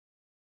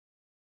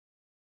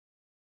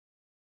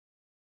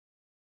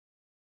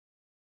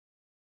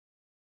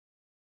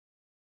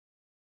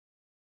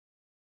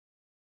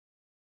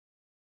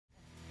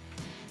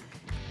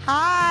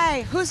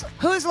Hi,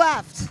 who's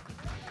left?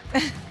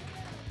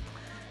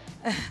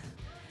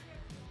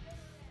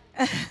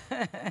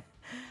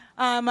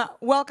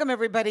 Welcome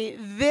everybody.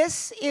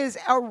 This is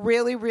a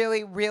really,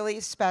 really, really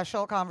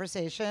special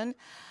conversation.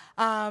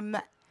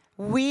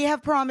 We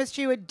have promised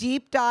you a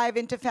deep dive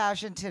into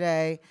fashion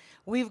today.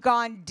 We've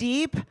gone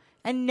deep,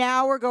 and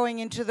now we're going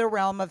into the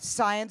realm of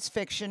science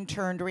fiction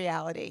turned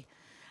reality.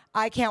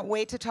 I can't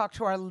wait to talk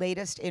to our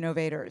latest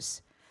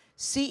innovators.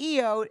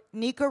 CEO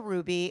Neeka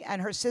Rubi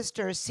and her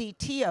sister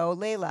CTO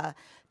Leila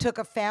took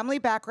a family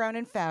background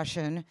in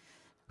fashion.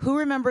 Who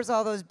remembers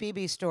all those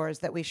BB stores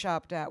that we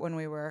shopped at when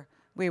we were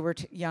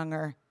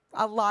younger?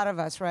 A lot of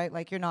us, right?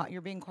 Like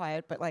you're being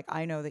quiet, but like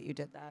I know that you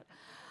did that.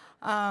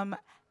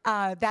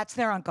 That's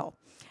their uncle.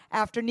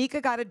 After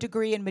Neeka got a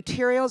degree in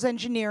materials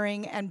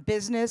engineering and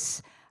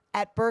business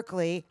at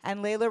Berkeley,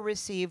 and Leila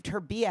received her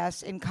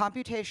BS in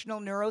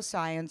computational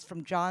neuroscience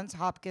from Johns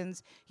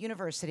Hopkins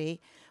University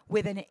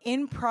with an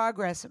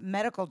in-progress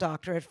medical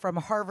doctorate from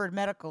Harvard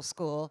Medical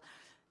School,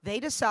 they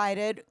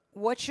decided,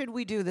 what should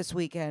we do this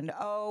weekend?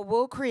 Oh,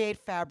 we'll create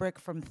fabric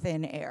from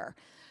thin air.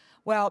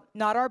 Well,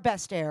 not our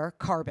best air,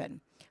 carbon.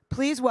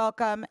 Please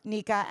welcome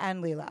Neeka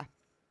and Leila.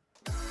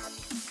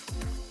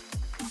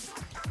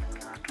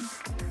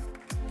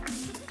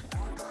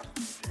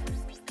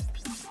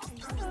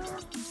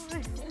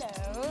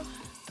 Hello.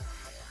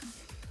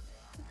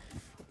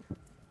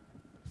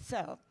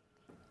 So,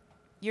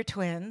 you're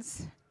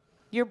twins.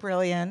 You're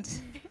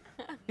brilliant.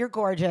 You're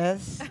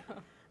gorgeous.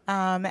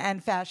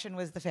 And fashion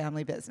was the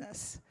family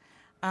business.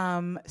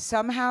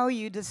 Somehow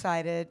you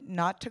decided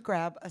not to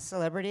grab a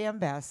celebrity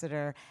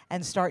ambassador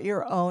and start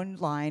your own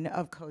line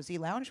of cozy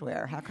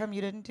loungewear. How come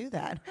you didn't do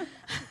that?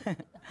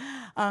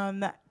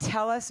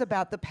 Tell us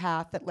about the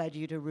path that led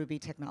you to Rubi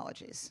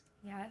Technologies.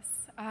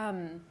 Yes.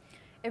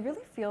 It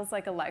really feels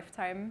like a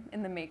lifetime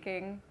in the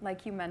making.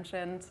 Like you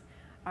mentioned,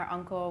 our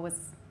uncle was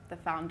the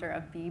founder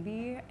of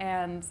BB,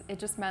 and it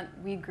just meant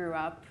we grew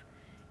up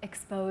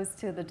exposed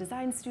to the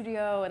design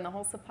studio and the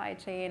whole supply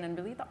chain and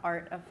really the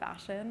art of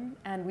fashion,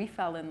 and we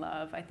fell in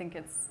love. I think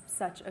it's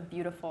such a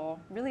beautiful,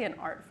 really an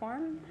art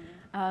form.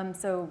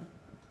 So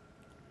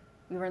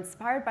we were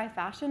inspired by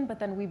fashion, but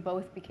then we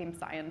both became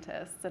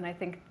scientists, and I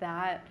think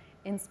that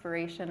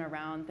inspiration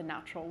around the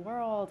natural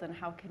world and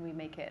how can we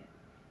make it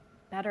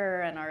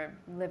better and our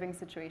living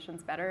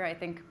situations better, I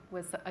think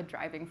was a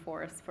driving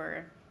force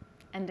for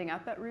ending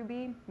up at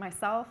Rubi.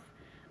 Myself,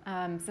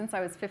 since I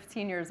was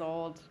 15 years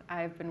old,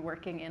 I've been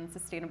working in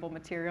sustainable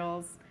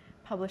materials,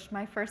 published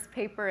my first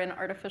paper in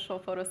artificial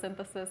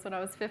photosynthesis when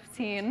I was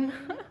 15.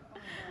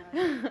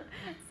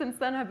 Since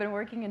then, I've been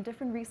working in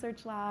different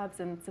research labs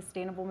and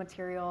sustainable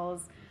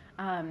materials.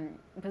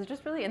 Was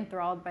just really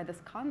enthralled by this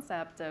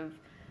concept of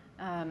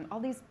all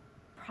these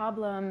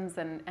problems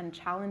and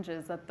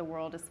challenges that the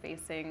world is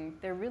facing.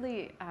 They're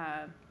really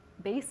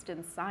based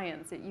in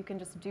science. You can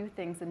just do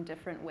things in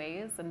different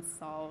ways and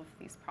solve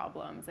these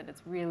problems, and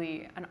it's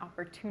really an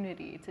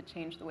opportunity to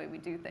change the way we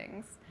do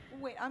things.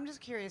 Wait, I'm just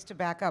curious to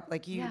back up.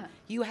 Like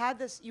you had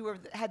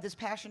this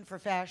passion for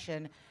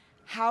fashion.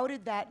 How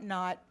did that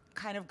not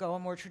kind of go a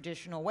more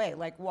traditional way?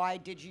 Like, why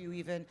did you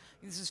even?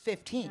 This is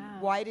 15. Yeah.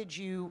 Why did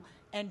you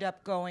end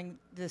up going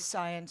the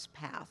science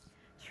path?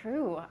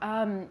 True.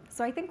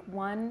 So I think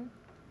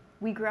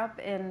we grew up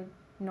in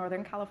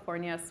Northern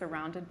California,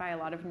 surrounded by a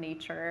lot of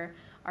nature.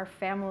 Our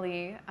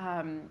family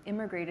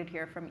immigrated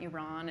here from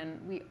Iran, and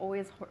we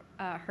always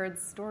heard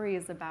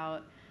stories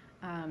about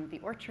the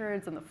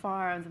orchards and the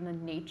farms and the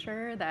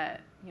nature that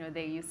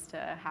they used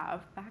to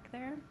have back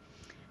there.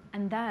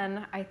 And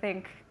then I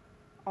think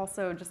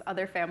also just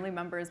other family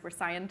members were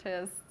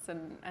scientists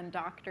and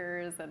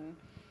doctors, and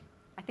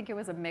I think it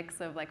was a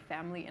mix of like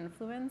family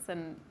influence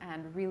and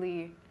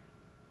really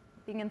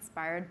being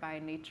inspired by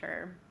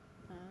nature.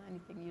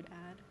 Anything you'd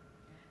add?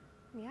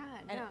 Yeah.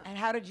 And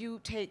how did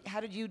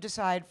you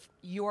decide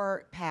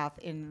your path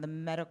in the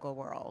medical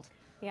world?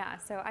 Yeah,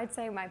 so I'd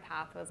say my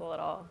path was a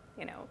little,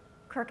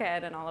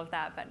 crooked and all of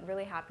that, but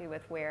really happy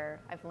with where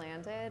I've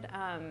landed.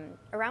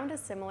 Around a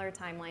similar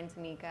timeline to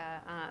Neeka,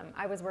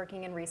 I was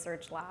working in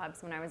research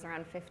labs when I was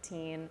around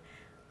 15,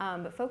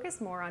 but focused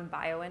more on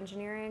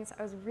bioengineering. So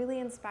I was really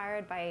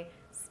inspired by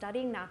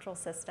studying natural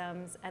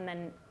systems and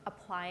then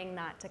applying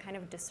that to kind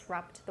of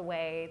disrupt the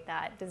way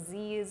that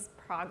disease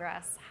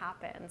progress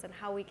happens and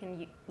how we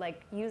can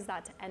use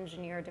that to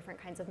engineer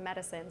different kinds of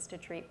medicines to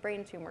treat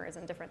brain tumors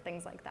and different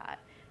things like that.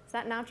 So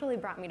that naturally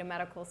brought me to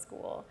medical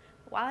school.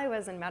 While I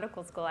was in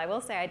medical school, I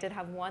will say I did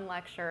have one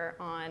lecture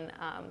on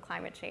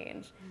climate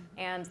change,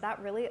 and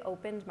that really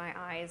opened my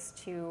eyes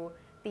to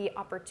the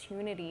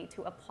opportunity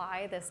to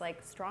apply this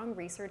strong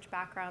research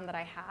background that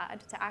I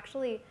had to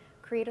actually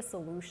create a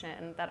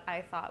solution that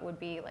I thought would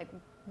be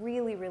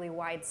really, really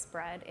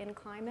widespread in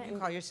climate. You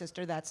call your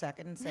sister that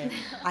second and say,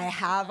 I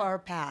have our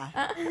path.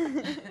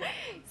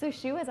 So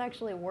she was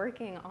actually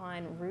working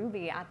on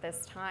Rubi at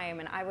this time,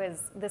 and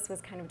this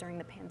was kind of during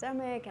the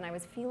pandemic, and I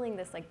was feeling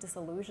this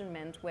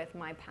disillusionment with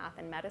my path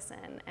in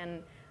medicine.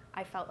 And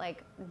I felt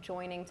like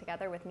joining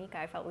together with Neeka,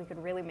 I felt we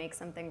could really make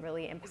something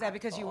really impactful. Is that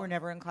because you were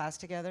never in class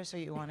together, so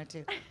you wanted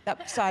to?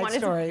 That side Wanted to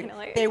story.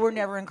 finally. They were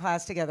never in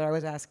class together. I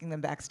was asking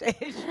them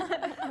backstage.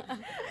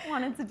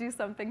 Wanted to do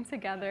something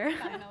together.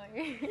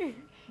 Finally.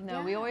 No,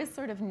 Yeah. we always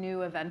sort of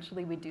knew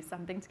eventually we'd do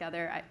something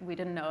together. We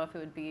didn't know if it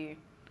would be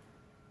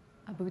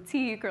a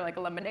boutique or like a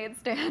lemonade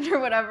stand or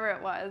whatever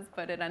it was,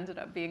 but it ended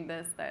up being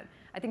this that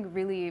I think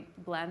really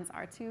blends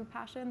our two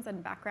passions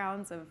and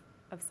backgrounds of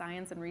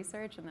science and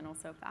research, and then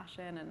also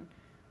fashion and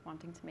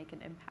wanting to make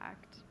an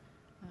impact.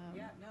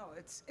 Yeah, no,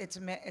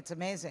 it's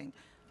amazing.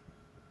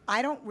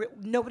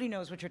 Nobody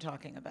knows what you're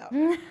talking about.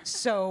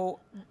 So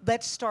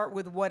let's start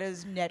with, what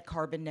does net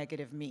carbon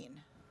negative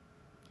mean?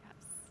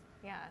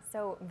 Yeah,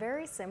 so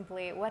very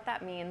simply, what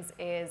that means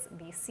is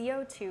the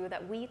CO2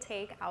 that we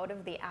take out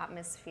of the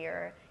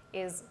atmosphere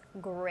is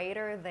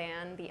greater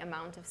than the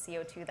amount of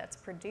CO2 that's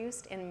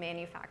produced in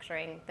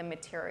manufacturing the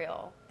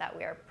material that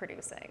we are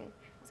producing.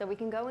 So we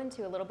can go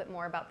into a little bit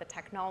more about the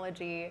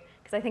technology,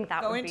 because I think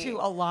that would be... Go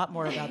into a lot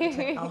more about the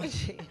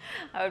technology.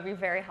 That would be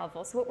very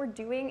helpful. So what we're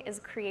doing is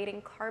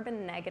creating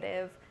carbon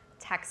negative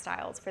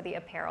textiles for the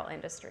apparel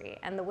industry.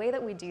 And the way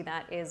that we do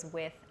that is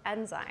with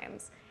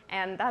enzymes.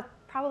 And that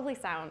probably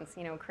sounds,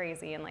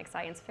 crazy and like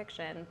science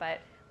fiction,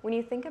 but when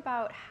you think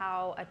about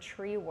how a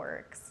tree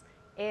works,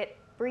 it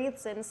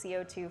breathes in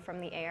CO2 from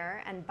the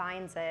air and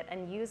binds it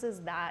and uses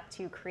that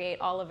to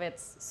create all of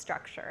its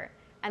structure.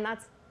 And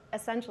that's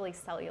essentially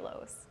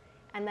cellulose.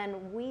 And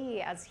then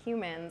we, as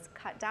humans,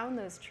 cut down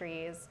those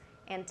trees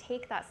and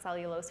take that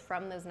cellulose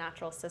from those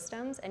natural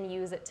systems and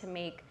use it to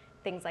make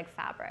things like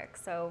fabric.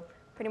 So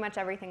pretty much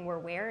everything we're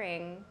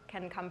wearing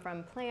can come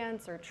from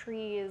plants or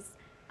trees,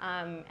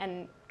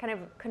 and kind of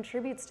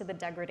contributes to the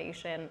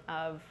degradation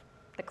of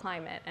the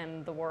climate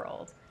and the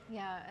world.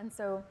 Yeah, and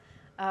so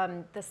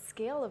the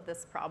scale of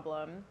this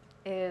problem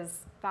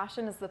is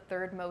fashion is the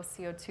third most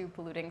CO2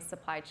 polluting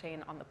supply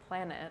chain on the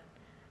planet.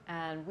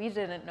 And we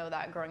didn't know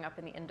that growing up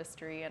in the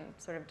industry, and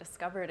sort of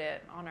discovered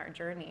it on our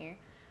journey.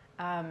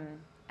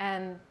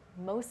 And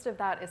most of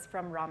that is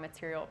from raw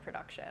material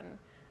production,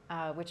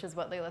 which is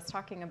what Leila's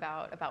talking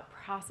about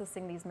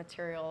processing these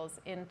materials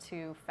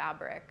into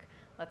fabric.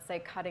 Let's say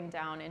cutting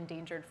down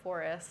endangered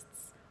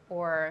forests,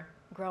 or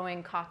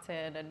growing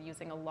cotton and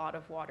using a lot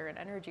of water and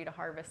energy to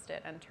harvest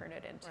it and turn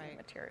it into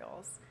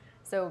materials.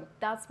 So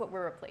that's what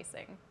we're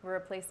replacing. We're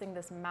replacing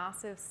this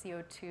massive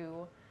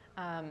CO2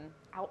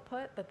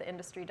 output that the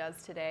industry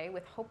does today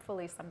with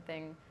hopefully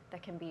something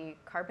that can be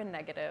carbon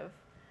negative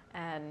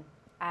and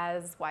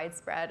as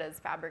widespread as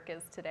fabric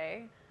is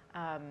today.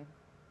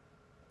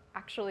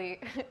 Actually,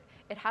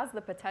 it has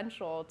the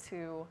potential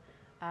to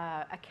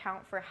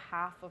account for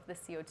half of the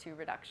CO2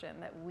 reduction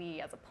that we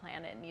as a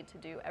planet need to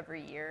do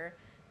every year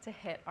to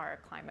hit our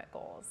climate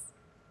goals.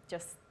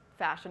 Just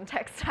fashion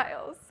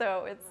textiles.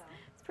 So it's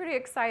pretty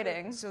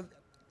exciting.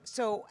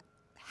 So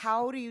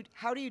how do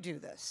you do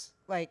this?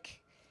 Like,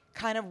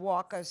 kind of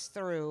walk us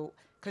through,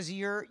 because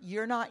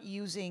you're not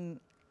using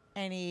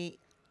any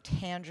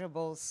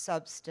tangible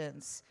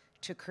substance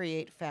to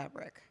create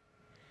fabric,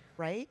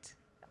 right?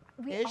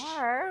 We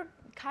are,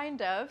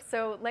 kind of.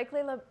 So like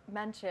Leila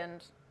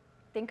mentioned,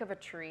 think of a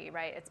tree,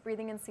 right? It's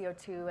breathing in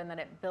CO2, and then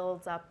it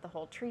builds up the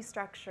whole tree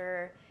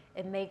structure.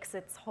 It makes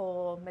its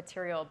whole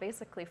material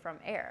basically from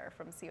air,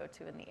 from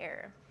CO2 in the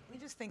air. We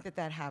just think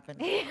that happens.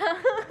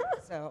 Yeah.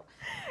 So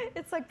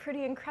it's like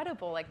pretty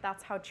incredible. Like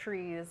that's how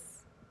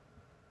trees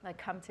like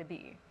come to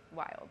be.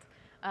 Wild.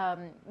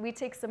 We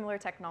take similar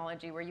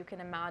technology where you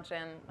can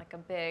imagine like a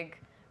big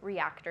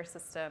reactor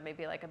system,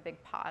 maybe like a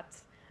big pot.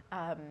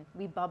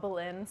 We bubble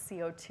in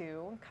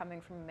CO2 coming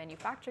from a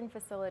manufacturing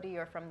facility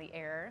or from the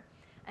air.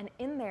 And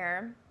in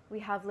there, we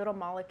have little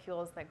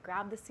molecules that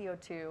grab the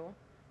CO2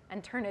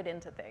 and turn it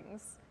into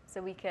things.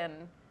 So we can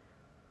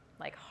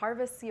like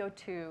harvest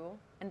CO2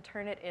 and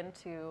turn it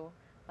into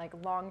like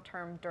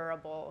long-term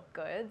durable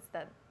goods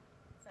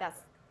that's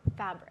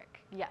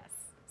fabric, yes.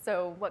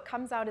 So what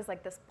comes out is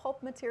like this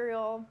pulp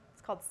material.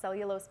 It's called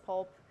cellulose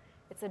pulp.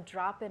 It's a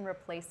drop-in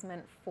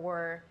replacement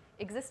for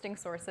existing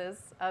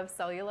sources of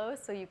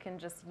cellulose, so you can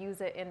just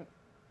use it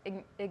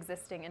in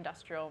existing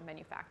industrial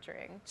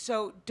manufacturing.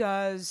 So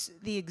does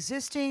the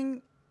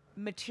existing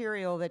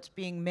material that's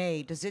being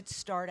made, does it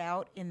start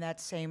out in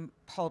that same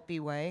pulpy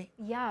way?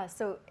 Yeah,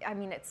 so I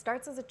mean, it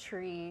starts as a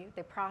tree,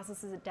 they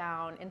process it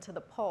down into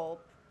the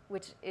pulp,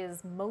 which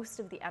is most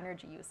of the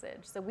energy usage.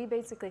 So we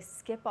basically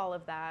skip all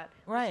of that,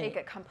 Right. we take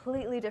a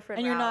completely different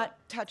And you're route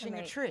not to touching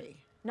the make- tree.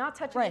 Not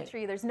touching Right. the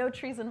tree, there's no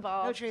trees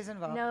involved. No trees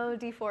involved. No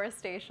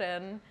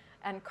deforestation,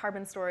 and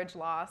carbon storage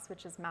loss,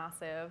 which is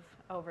massive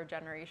over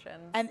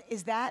generations. And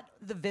is that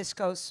the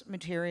viscose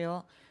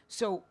material?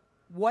 So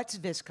what's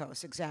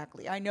viscose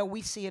exactly? I know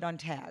we see it on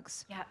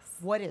tags. Yes.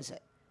 What is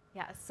it?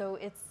 Yeah, so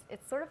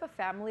it's sort of a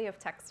family of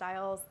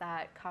textiles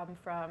that come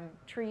from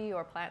tree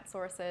or plant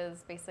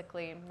sources,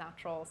 basically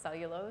natural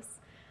cellulose.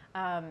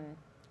 And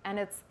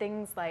it's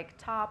things like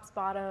tops,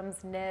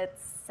 bottoms,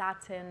 knits,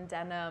 satin,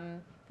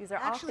 denim. These are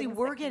all Actually, things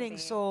we're that can getting be-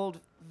 sold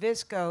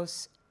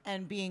viscose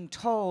and being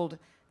told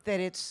that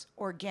it's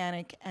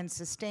organic and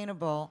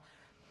sustainable,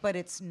 but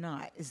it's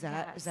not. Is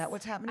that Yes.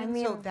 what's happening? I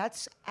mean, so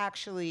that's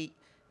actually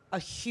a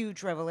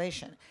huge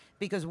revelation,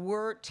 because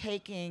we're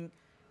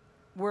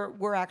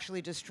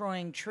actually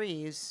destroying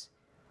trees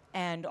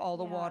and all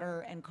the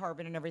water and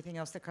carbon and everything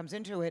else that comes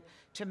into it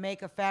to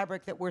make a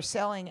fabric that we're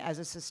selling as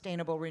a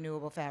sustainable,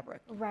 renewable fabric.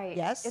 Right.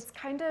 Yes?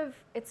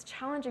 It's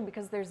challenging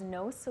because there's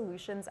no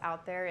solutions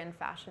out there in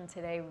fashion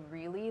today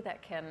really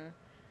that can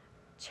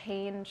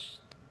change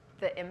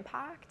the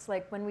impact.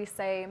 Like when we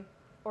say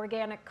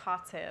organic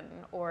cotton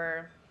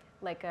or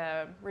like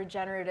a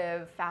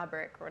regenerative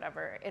fabric or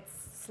whatever,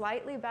 it's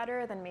slightly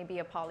better than maybe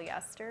a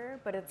polyester,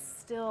 but it's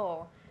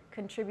still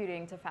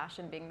contributing to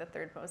fashion being the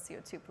third most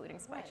CO2 polluting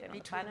supply chain on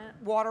the planet.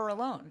 Water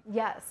alone.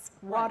 Yes,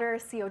 water,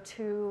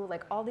 CO2,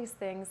 like all these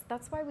things.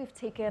 That's why we've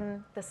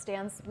taken the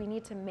stance we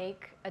need to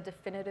make a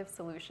definitive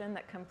solution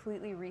that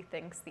completely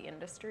rethinks the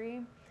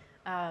industry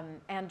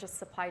and just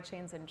supply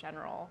chains in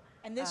general.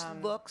 And this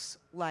looks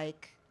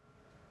like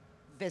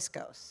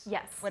viscose.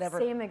 Yes, Whatever.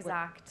 same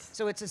exact.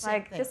 So it's the same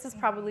like thing. this is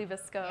probably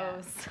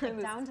viscose. Yeah.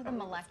 Down to the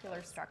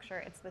molecular structure,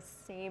 it's the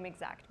same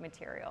exact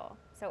material.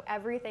 So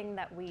everything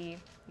that we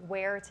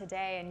wear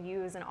today and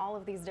use in all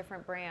of these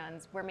different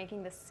brands, we're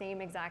making the same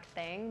exact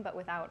thing, but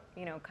without,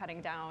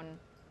 cutting down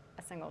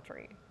a single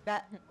tree.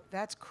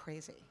 That's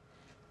crazy.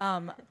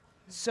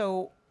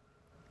 So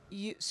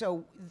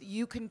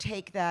you can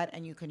take that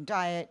and you can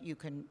dye it. You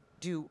can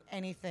do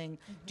anything.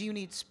 Do you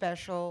need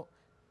special,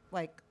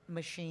 like,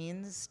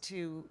 machines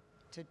to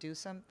do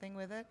something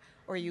with it,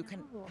 or you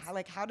can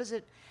how does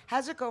it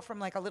go from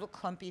like a little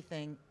clumpy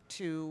thing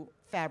to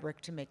fabric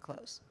to make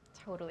clothes?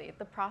 Totally.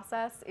 The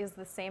process is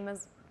the same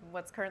as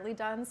what's currently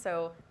done.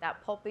 So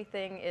that pulpy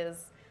thing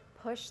is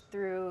pushed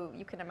through,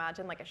 you can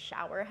imagine like a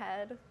shower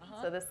head.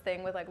 So this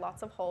thing with like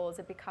lots of holes,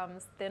 it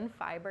becomes thin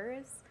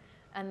fibers,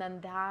 and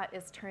then that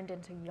is turned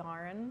into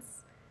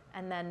yarns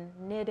and then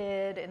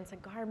knitted into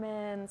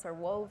garments or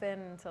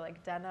woven into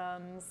like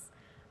denims.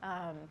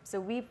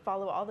 So we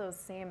follow all those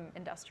same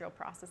industrial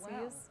processes.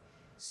 Wow.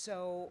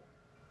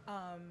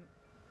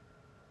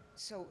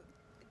 So,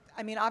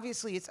 I mean,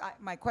 obviously,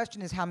 my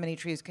question is how many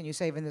trees can you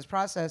save in this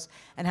process,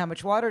 and how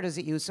much water does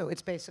it use? So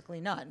it's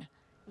basically none.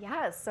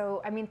 Yeah.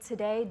 So I mean,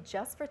 today,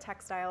 just for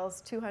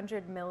textiles,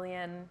 200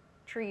 million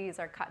trees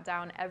are cut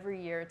down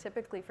every year,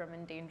 typically from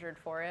endangered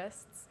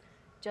forests,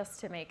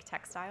 just to make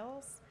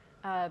textiles.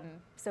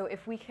 So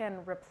if we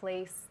can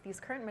replace these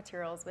current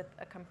materials with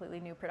a completely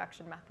new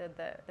production method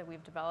that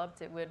we've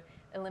developed, it would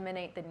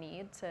eliminate the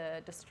need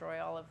to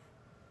destroy all of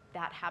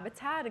that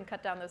habitat and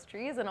cut down those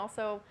trees, and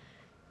also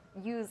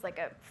use like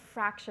a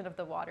fraction of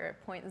the water,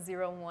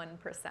 0.01%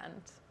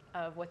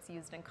 of what's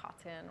used in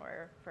cotton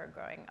or for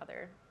growing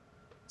other.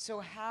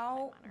 So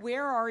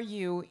where are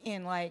you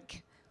in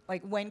like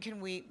when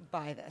can we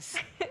buy this?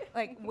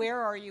 Like,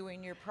 where are you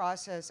in your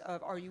process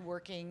of, are you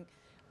working?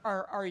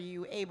 Are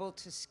you able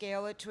to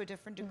scale it to a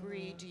different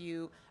degree?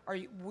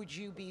 Would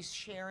you be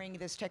sharing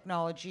this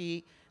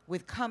technology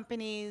with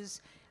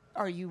companies?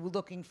 Are you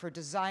looking for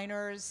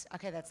designers?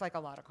 Okay, that's like a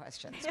lot of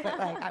questions,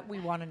 but we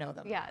want to know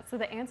them. Yeah, so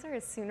the answer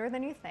is sooner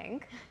than you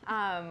think.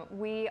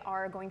 We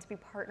are going to be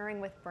partnering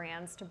with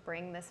brands to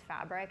bring this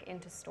fabric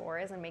into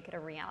stores and make it a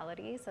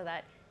reality, so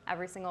that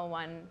every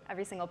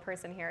single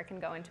person here can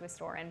go into a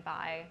store and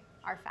buy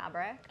our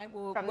fabric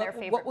from their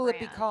favorite What will it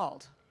brand. be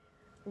called?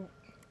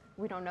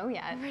 We don't know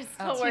yet. We're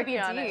still working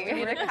on it.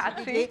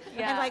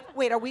 And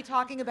wait, are we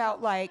talking about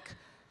like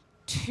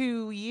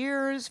 2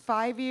 years,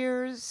 5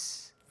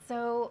 years?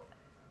 So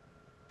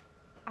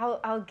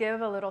I'll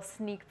give a little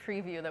sneak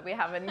preview that we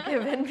haven't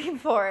given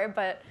before,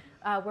 but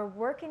we're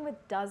working with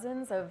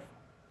dozens of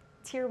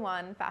tier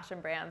 1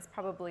 fashion brands,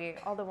 probably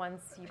all the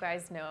ones you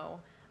guys know,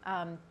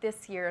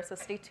 this year. So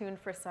stay tuned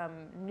for some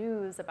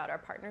news about our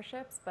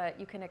partnerships, but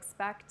you can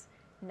expect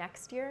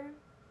next year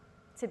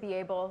to be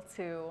able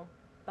to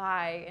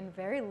buy in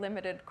very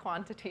limited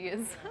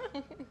quantities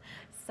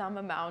some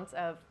amount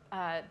of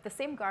the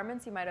same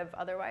garments you might have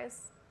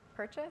otherwise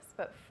purchased,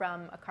 but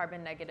from a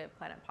carbon negative,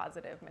 planet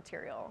positive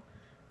material,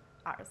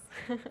 ours.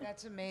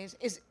 That's amazing.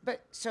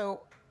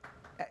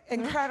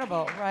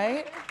 Incredible,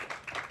 right?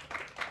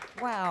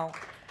 Wow.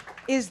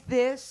 Will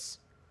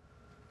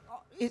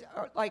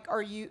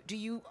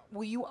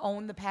you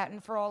own the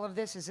patent for all of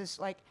this? Is this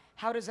like,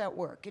 how does that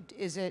work?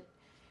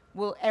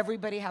 Will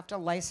everybody have to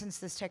license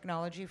this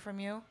technology from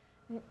you?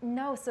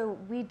 No, so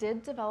we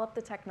did develop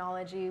the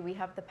technology, we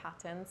have the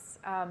patents,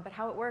 but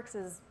how it works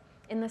is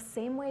in the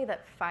same way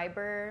that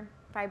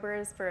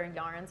fibers for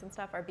yarns and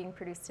stuff are being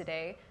produced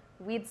today,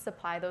 we'd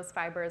supply those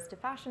fibers to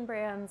fashion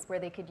brands where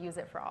they could use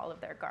it for all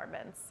of their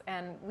garments.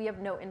 And we have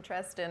no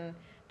interest in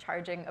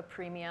charging a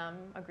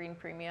green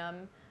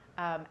premium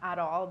at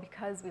all,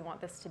 because we want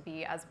this to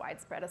be as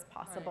widespread as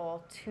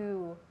possible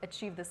to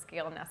achieve the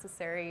scale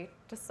necessary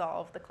to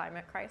solve the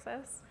climate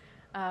crisis.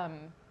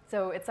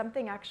 So it's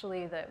something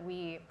actually that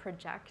we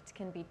project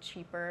can be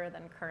cheaper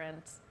than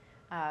current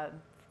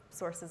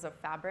sources of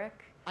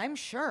fabric. I'm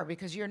sure,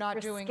 because you're not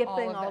doing skipping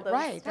all of all that. those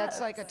Right, steps.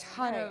 that's like a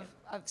ton Right.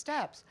 of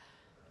steps.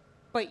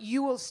 But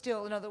you will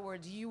still, in other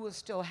words, you will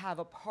still have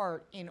a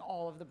part in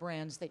all of the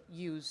brands that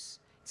use.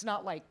 It's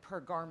not like per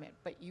garment,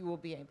 but you will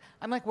be.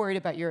 I'm like worried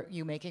about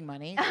you making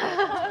money.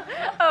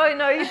 Oh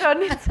no, you don't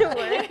need to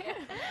worry.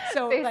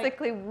 So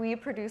basically, we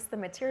produce the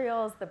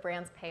materials. The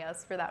brands pay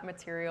us for that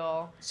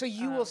material. So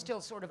you will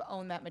still sort of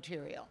own that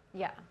material.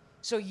 Yeah.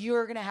 So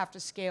you're going to have to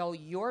scale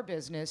your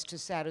business to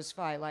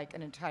satisfy like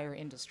an entire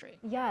industry.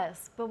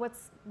 Yes, but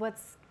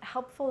what's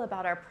helpful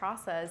about our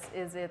process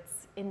is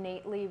it's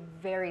innately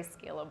very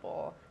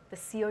scalable. The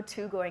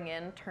CO2 going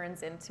in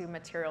turns into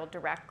material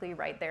directly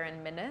right there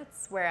in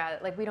minutes,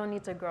 whereas like we don't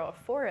need to grow a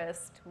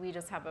forest, we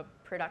just have a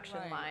production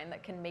line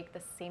that can make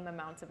the same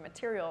amount of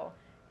material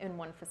in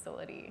one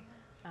facility.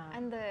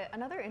 And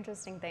another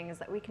interesting thing is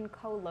that we can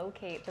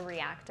co-locate the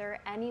reactor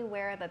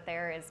anywhere that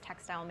there is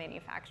textile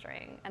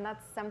manufacturing. And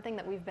that's something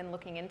that we've been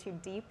looking into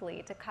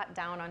deeply to cut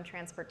down on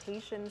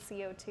transportation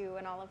CO2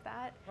 and all of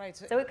that. Right,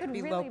 so it could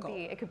be really local.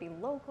 it could be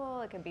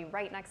local, it could be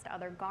right next to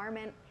other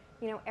garment,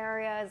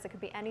 areas, it could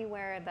be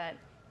anywhere that,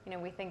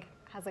 we think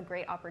has a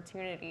great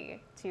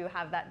opportunity to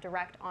have that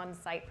direct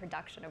on-site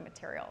production of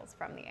materials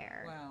from the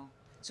air. Wow.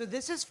 So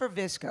this is for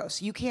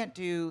viscose. You can't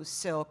do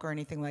silk or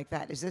anything like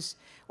that. Is this,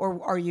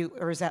 or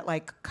is that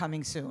like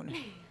coming soon?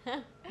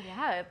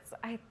 Yeah,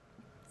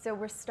 so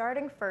we're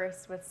starting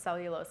first with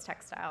cellulose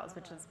textiles,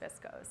 which is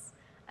viscose.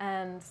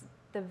 And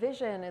the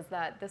vision is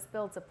that this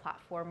builds a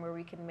platform where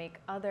we can make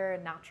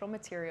other natural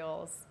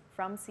materials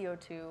from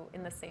CO2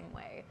 in the same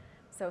way.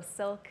 So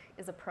silk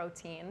is a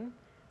protein,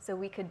 so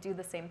we could do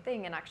the same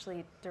thing and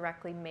actually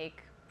directly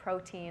make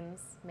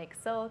proteins, make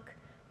silk,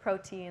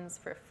 proteins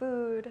for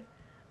food,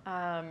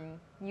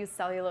 use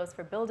cellulose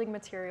for building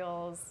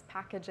materials,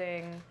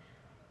 packaging.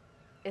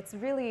 It's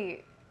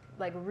really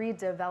like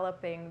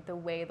redeveloping the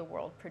way the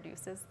world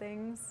produces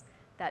things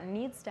that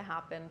needs to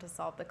happen to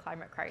solve the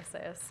climate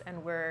crisis,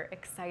 and we're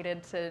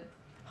excited to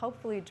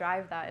hopefully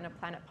drive that in a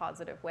planet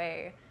positive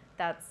way.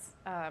 That's,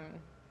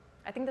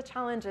 I think the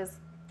challenge is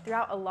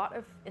throughout a lot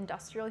of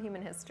industrial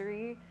human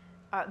history,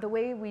 the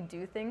way we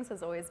do things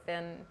has always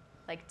been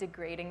like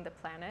degrading the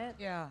planet.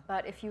 Yeah.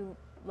 But if you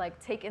like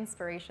take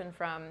inspiration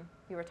from,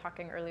 we were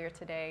talking earlier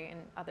today in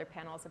other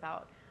panels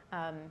about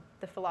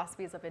the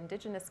philosophies of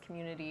indigenous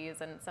communities,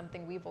 and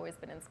something we've always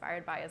been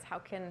inspired by is how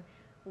can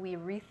we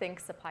rethink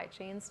supply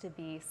chains to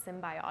be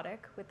symbiotic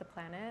with the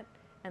planet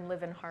and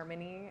live in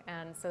harmony,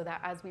 and so that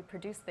as we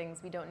produce things,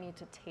 we don't need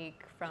to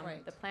take from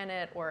the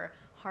planet or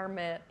harm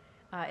it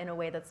in a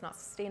way that's not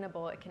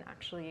sustainable. It can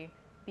actually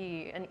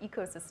be an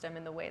ecosystem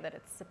in the way that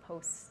it's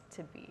supposed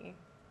to be.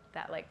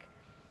 That like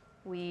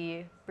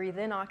we breathe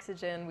in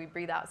oxygen, we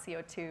breathe out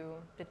CO2,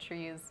 the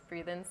trees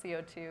breathe in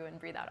CO2 and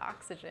breathe out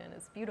oxygen.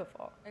 It's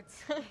beautiful.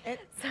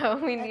 So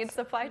we need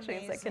supply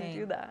chains that can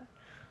do that.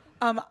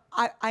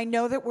 I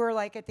know that we're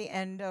like at the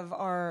end of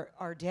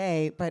our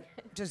day, but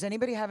does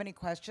anybody have any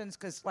questions?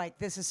 Because like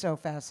this is so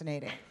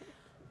fascinating.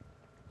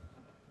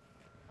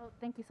 Well,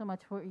 thank you so much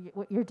for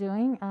what you're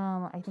doing.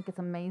 I think it's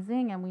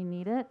amazing and we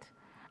need it.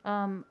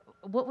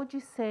 What would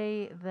you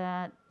say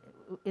that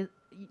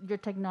your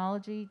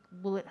technology,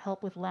 will it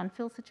help with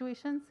landfill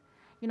situations?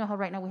 You know how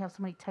right now we have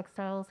so many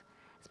textiles,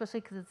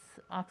 especially because it's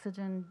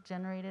oxygen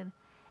generated.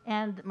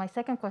 And my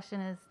second question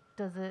is,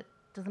 does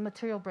the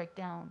material break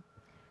down?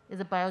 Is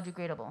it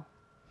biodegradable?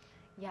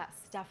 Yes,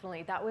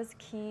 definitely. That was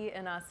key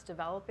in us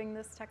developing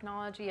this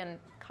technology and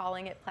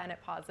calling it Planet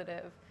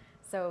Positive.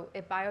 So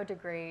it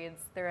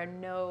biodegrades. There are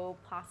no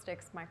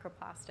plastics,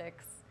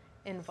 microplastics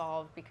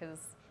involved because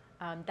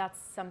that's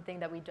something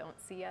that we don't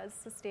see as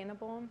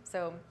sustainable.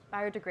 So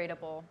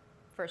biodegradable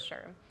for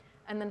sure.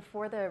 And then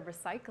for the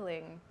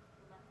recycling,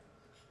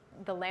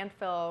 the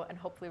landfill and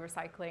hopefully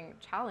recycling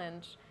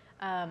challenge,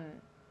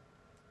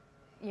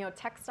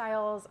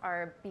 textiles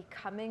are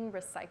becoming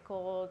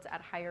recycled at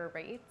higher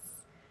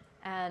rates.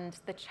 And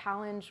the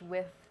challenge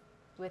with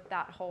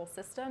that whole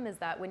system is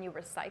that when you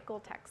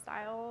recycle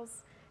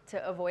textiles,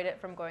 to avoid it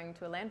from going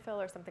to a landfill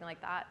or something like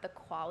that, the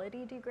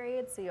quality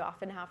degrades, so you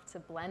often have to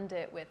blend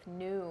it with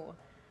new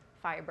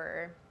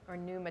fiber or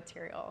new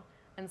material.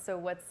 And so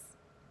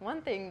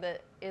one thing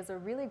that is a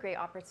really great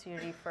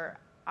opportunity for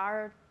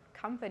our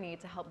company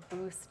to help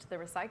boost the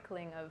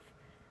recycling of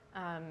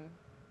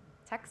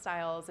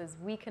textiles is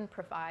we can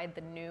provide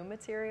the new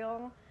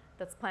material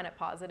that's planet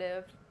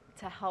positive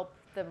to help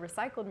the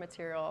recycled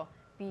material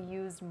be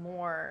used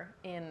more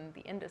in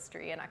the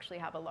industry and actually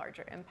have a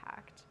larger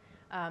impact.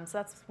 So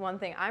that's one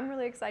thing I'm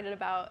really excited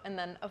about. And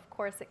then, of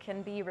course, it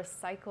can be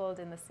recycled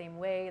in the same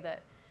way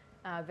that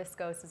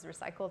viscose is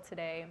recycled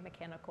today,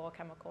 mechanical,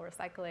 chemical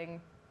recycling,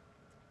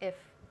 if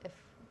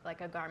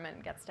like a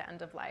garment gets to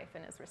end of life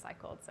and is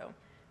recycled. So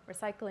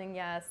recycling,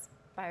 yes.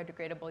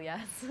 Biodegradable,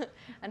 yes.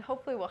 And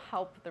hopefully will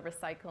help the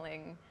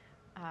recycling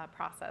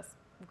process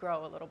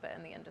grow a little bit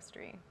in the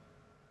industry.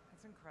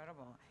 That's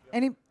incredible.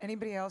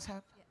 Anybody else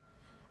have?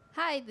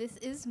 Hi, this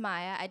is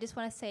Maya. I just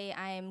want to say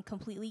I am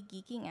completely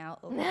geeking out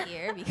over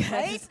here because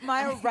Right,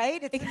 Maya,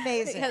 right? It's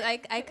amazing. because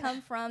I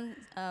come from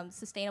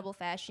sustainable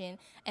fashion,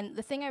 and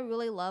the thing I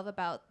really love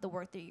about the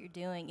work that you're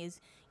doing is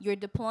you're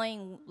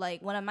deploying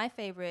like one of my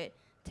favorite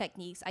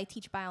techniques. I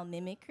teach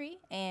biomimicry,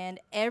 and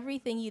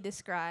everything you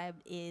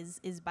described is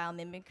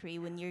biomimicry.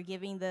 When you're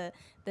giving the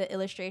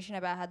illustration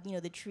about how,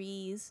 the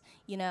trees,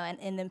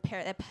 and then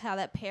how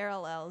that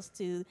parallels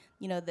to,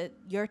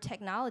 your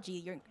technology,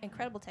 your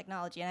incredible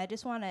technology. And I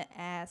just want to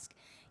ask,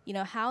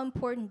 how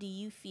important do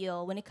you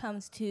feel when it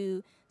comes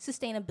to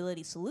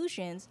sustainability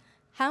solutions?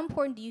 How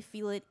important do you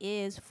feel it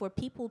is for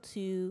people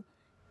to,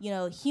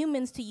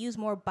 humans to use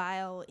more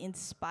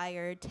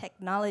bio-inspired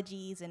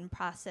technologies and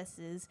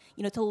processes,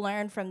 to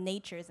learn from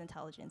nature's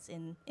intelligence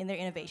in their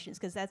innovations?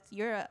 Because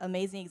you're an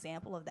amazing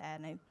example of that,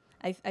 and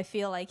I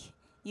feel like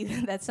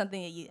that's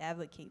something that you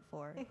advocate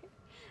for.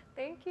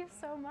 Thank you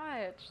so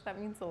much. That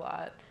means a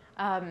lot.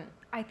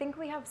 I think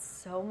we have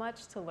so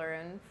much to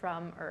learn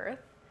from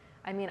Earth.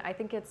 I mean, I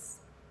think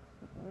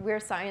we're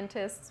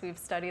scientists, we've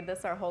studied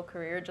this our whole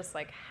career, just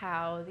like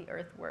how the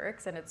Earth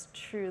works, and it's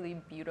truly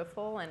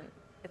beautiful, and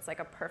it's like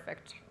a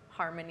perfect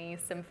harmony,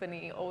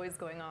 symphony, always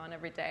going on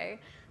every day.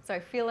 So I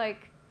feel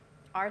like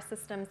our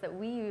systems that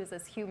we use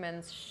as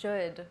humans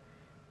should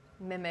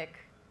mimic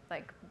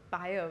like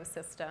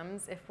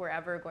biosystems if we're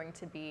ever going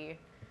to be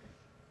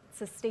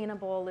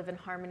sustainable, live in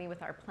harmony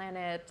with our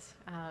planet,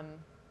 have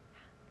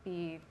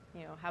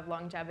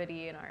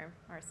longevity in our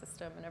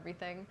system and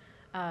everything.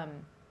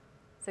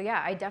 So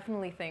yeah, I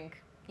definitely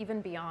think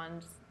even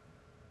beyond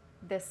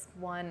this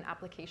one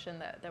application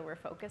that we're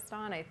focused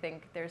on, I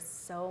think there's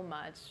so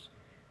much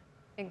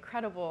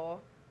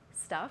incredible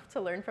stuff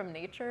to learn from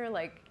nature.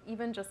 Like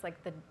even just like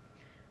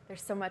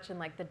there's so much in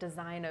like the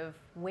design of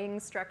wing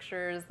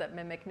structures that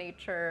mimic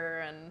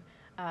nature, and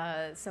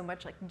so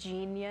much like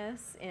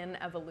genius in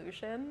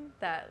evolution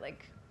that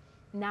like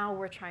now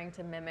we're trying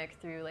to mimic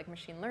through like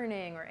machine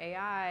learning or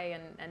AI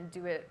and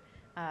do it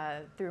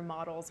through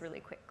models really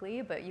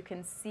quickly. But you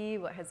can see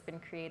what has been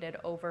created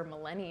over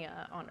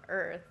millennia on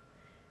Earth,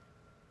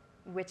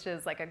 which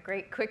is like a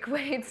great quick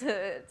way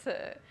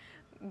to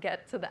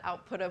get to the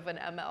output of an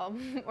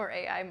ML or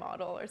AI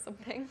model or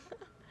something.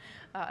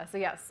 So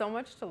yeah, so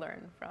much to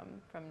learn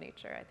from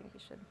nature. I think we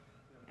should.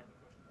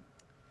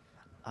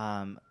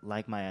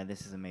 Like Maya,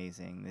 this is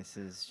amazing. This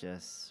is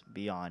just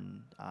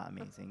beyond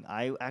amazing.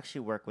 I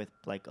actually work with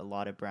like a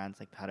lot of brands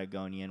like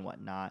Patagonia and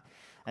whatnot.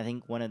 I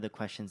think one of the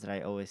questions that I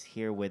always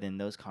hear within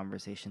those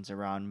conversations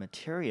around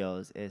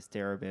materials is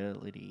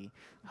durability.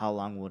 How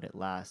long would it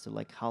last? So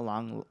like how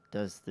long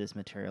does this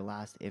material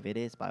last if it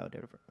is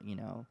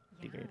biodegradable,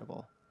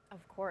 degradable?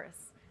 Of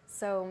course.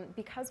 So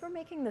because we're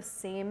making the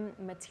same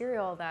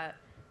material that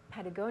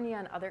Patagonia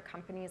and other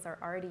companies are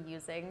already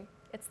using,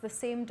 it's the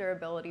same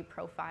durability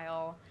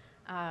profile.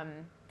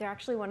 They're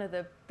actually one of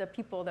the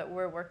people that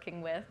we're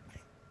working with.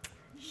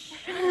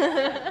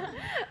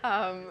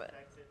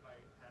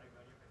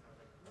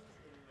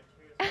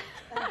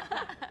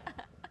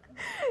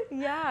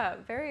 Yeah,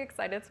 very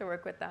excited to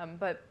work with them.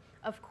 But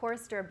of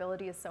course,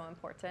 durability is so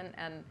important.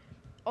 And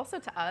also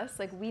to us,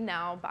 like we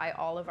now buy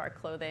all of our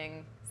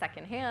clothing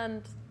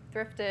secondhand,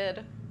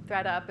 thrifted.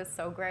 ThreadUp is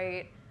so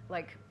great.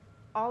 Like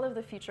all of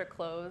the future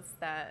clothes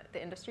that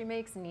the industry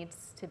makes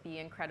needs to be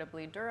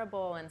incredibly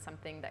durable and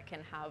something that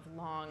can have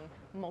long,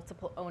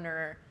 multiple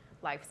owner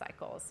life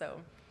cycles. So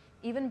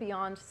even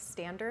beyond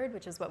standard,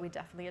 which is what we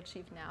definitely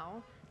achieve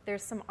now,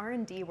 there's some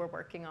R&D we're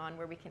working on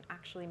where we can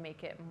actually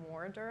make it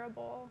more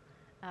durable,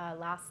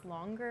 last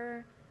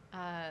longer,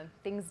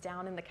 things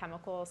down in the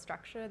chemical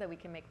structure that we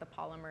can make the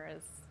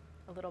polymers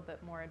a little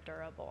bit more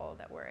durable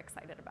that we're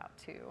excited about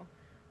too.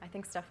 I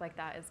think stuff like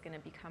that is going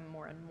to become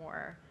more and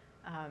more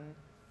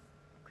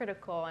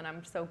critical, and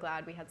I'm so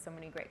glad we had so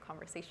many great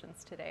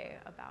conversations today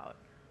about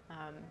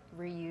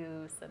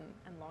reuse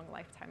and long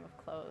lifetime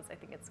of clothes. I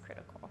think it's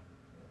critical.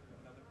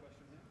 Another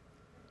question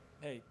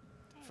here? Hey,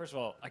 first of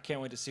all, I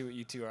can't wait to see what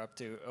you two are up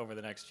to over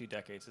the next few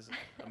decades. This is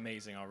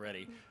amazing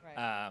already.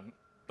 Right.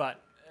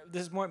 But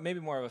this is maybe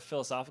more of a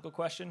philosophical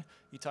question.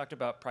 You talked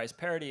about price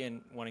parity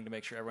and wanting to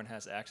make sure everyone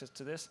has access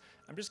to this.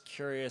 I'm just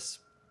curious,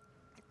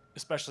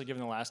 especially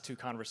given the last two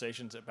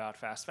conversations about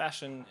fast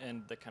fashion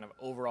and the kind of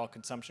overall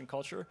consumption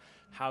culture,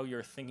 how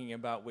you're thinking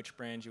about which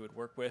brands you would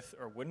work with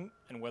or wouldn't,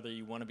 and whether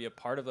you want to be a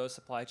part of those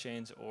supply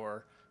chains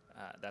or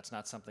that's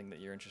not something that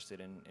you're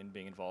interested in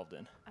being involved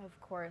in. Of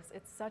course,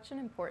 it's such an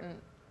important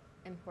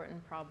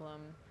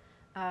problem.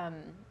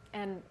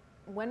 And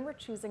when we're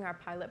choosing our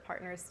pilot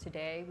partners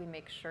today, we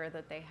make sure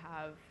that they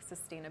have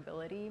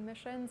sustainability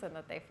missions and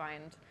that they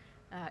find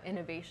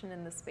innovation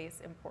in the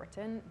space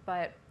important.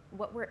 But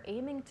what we're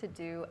aiming to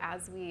do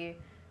as we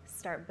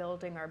start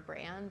building our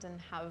brand and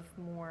have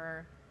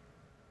more,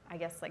 I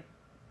guess, like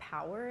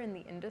power in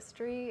the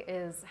industry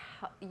is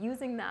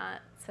using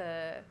that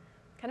to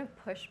kind of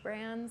push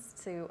brands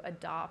to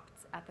adopt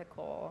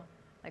ethical,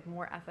 like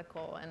more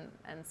ethical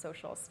and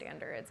social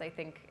standards. I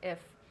think if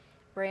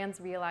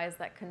brands realize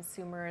that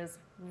consumers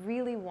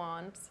really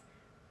want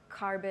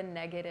carbon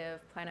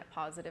negative, planet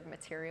positive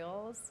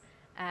materials,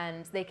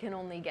 and they can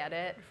only get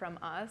it from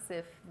us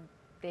if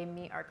they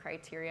meet our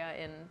criteria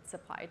in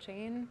supply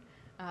chain,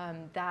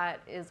 that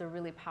is a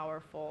really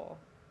powerful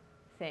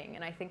thing.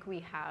 And I think we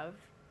have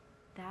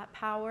that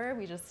power.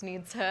 We just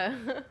need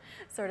to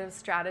sort of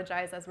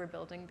strategize as we're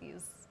building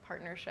these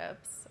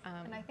partnerships.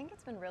 And I think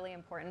it's been really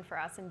important for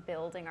us in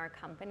building our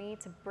company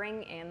to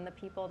bring in the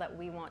people that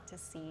we want to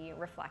see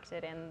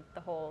reflected in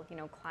the whole,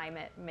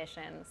 climate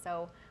mission.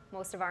 So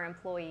most of our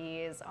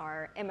employees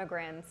are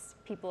immigrants,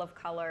 people of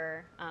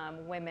color,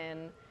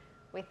 women.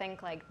 We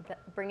think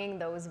bringing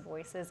those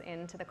voices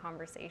into the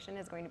conversation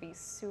is going to be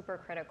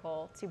super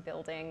critical to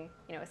building,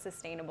 a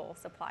sustainable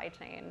supply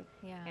chain.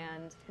 Yeah.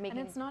 And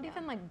it's not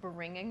even like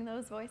bringing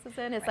those voices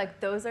in. It's like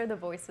those are the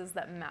voices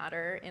that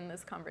matter in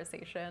this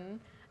conversation.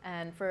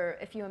 And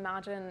if you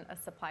imagine a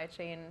supply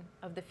chain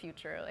of the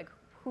future, like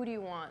who do you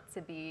want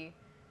to be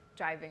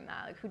driving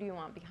that? Like who do you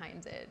want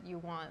behind it? You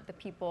want the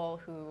people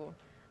who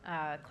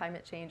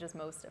climate change is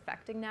most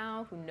affecting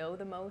now, who know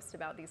the most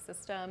about these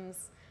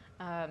systems,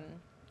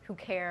 who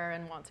care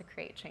and want to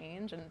create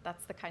change, and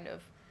that's the kind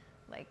of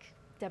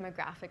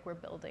demographic we're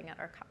building at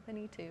our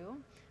company too.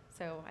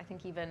 So I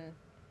think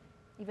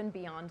even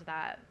beyond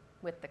that,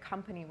 with the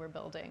company we're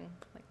building,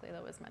 like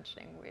Leila was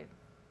mentioning,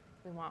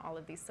 we want all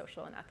of these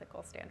social and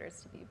ethical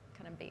standards to be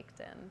kind of baked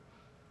in.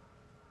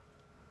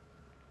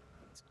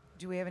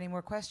 Do we have any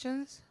more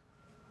questions?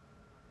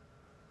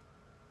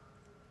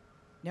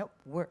 Nope.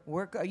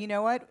 You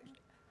know what?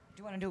 Do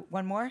you want to do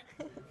one more?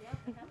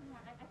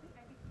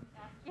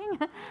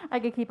 I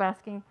could keep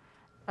asking.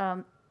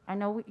 I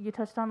know you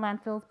touched on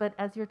landfills, but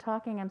as you're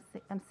talking,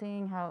 I'm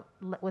seeing how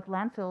with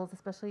landfills,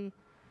 especially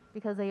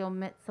because they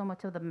emit so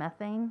much of the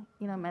methane,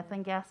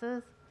 methane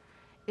gases.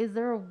 Is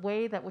there a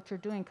way that what you're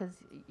doing,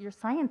 because you're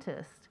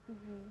scientists,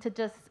 to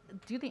just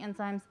do the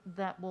enzymes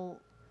that will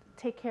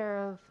take care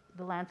of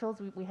the landfills?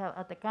 We have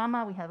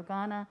Atacama, we have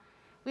Ghana,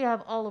 we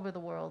have all over the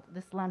world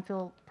this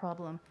landfill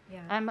problem.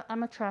 Yeah.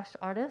 I'm a trash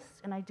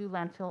artist, and I do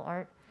landfill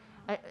art.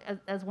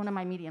 As one of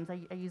my mediums,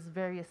 I use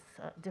various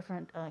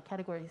different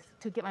categories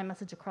to get my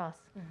message across.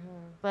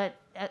 But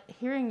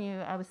hearing you,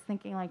 I was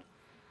thinking,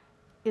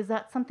 is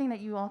that something that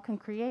you all can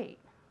create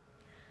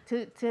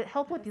to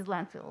help with these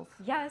landfills?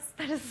 Yes,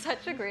 that is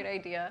such a great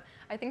idea.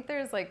 I think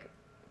there's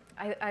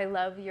I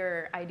love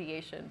your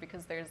ideation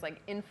because there's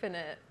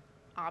infinite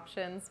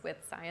options with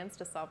science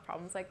to solve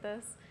problems like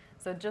this.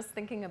 So just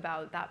thinking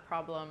about that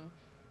problem,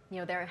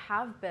 there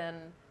have been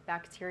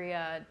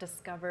bacteria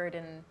discovered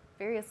in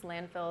various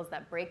landfills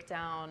that break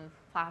down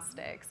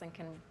plastics and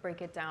can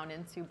break it down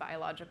into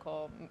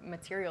biological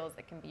materials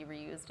that can be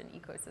reused in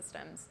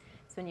ecosystems.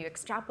 So when you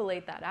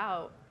extrapolate that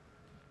out,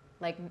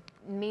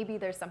 maybe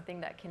there's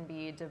something that can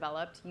be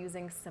developed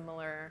using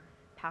similar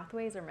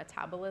pathways or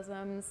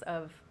metabolisms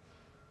of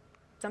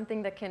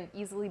something that can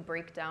easily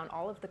break down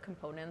all of the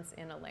components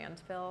in a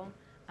landfill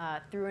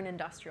through an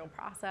industrial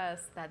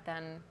process that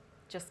then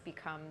just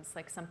becomes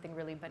something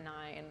really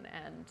benign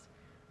and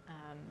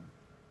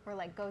or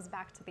goes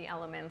back to the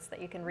elements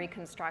that you can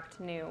reconstruct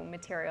new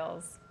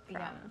materials from.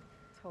 Yeah,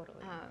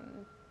 totally.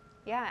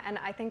 Yeah, and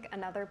I think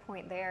another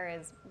point there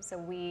is, so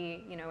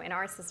we, in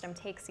our system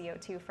take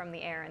CO2 from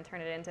the air and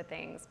turn it into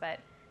things, but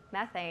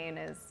methane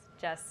is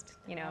just,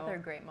 another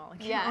great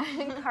molecule. Yeah,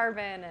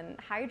 carbon and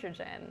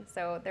hydrogen.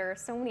 So there are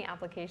so many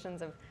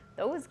applications of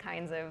those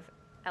kinds of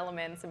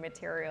elements and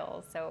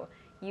materials. So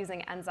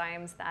using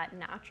enzymes that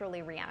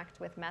naturally react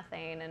with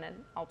methane in an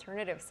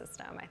alternative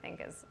system, I think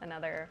is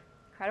another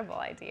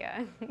incredible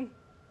idea.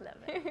 Love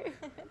it.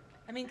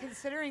 I mean,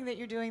 considering that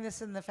you're doing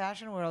this in the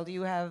fashion world,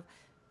 you have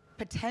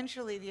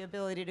potentially the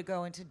ability to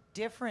go into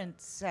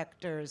different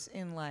sectors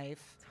in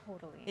life.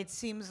 Totally. It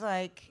seems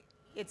like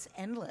it's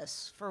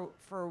endless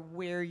for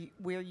where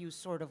you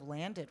sort of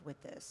landed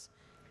with this.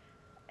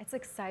 It's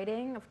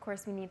exciting. Of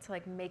course, we need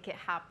to make it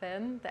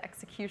happen. The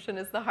execution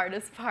is the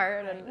hardest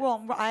part. And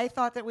well, I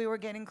thought that we were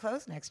getting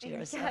close next year.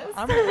 Yes. So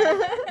I'm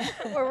ready.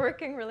 We're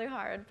working really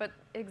hard, but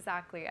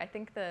exactly. I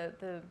think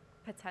the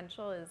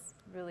potential is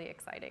really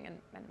exciting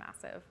and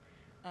massive.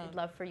 I'd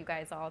love for you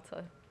guys all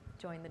to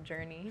join the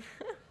journey.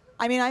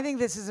 I mean, I think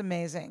this is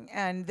amazing,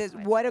 and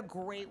what a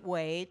great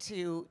way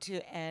to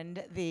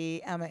end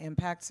the EMA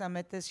Impact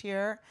Summit this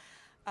year.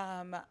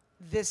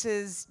 This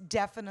is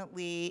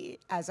definitely,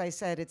 as I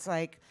said, it's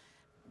like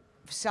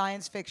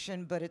science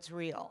fiction, but it's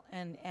real,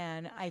 and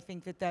I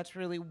think that that's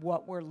really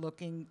what we're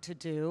looking to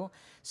do.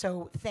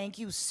 So thank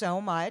you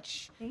so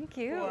much. Thank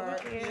you for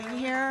being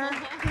here.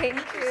 Thank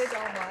you so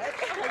much.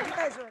 You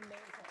guys are amazing.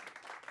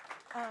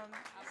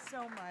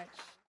 So much.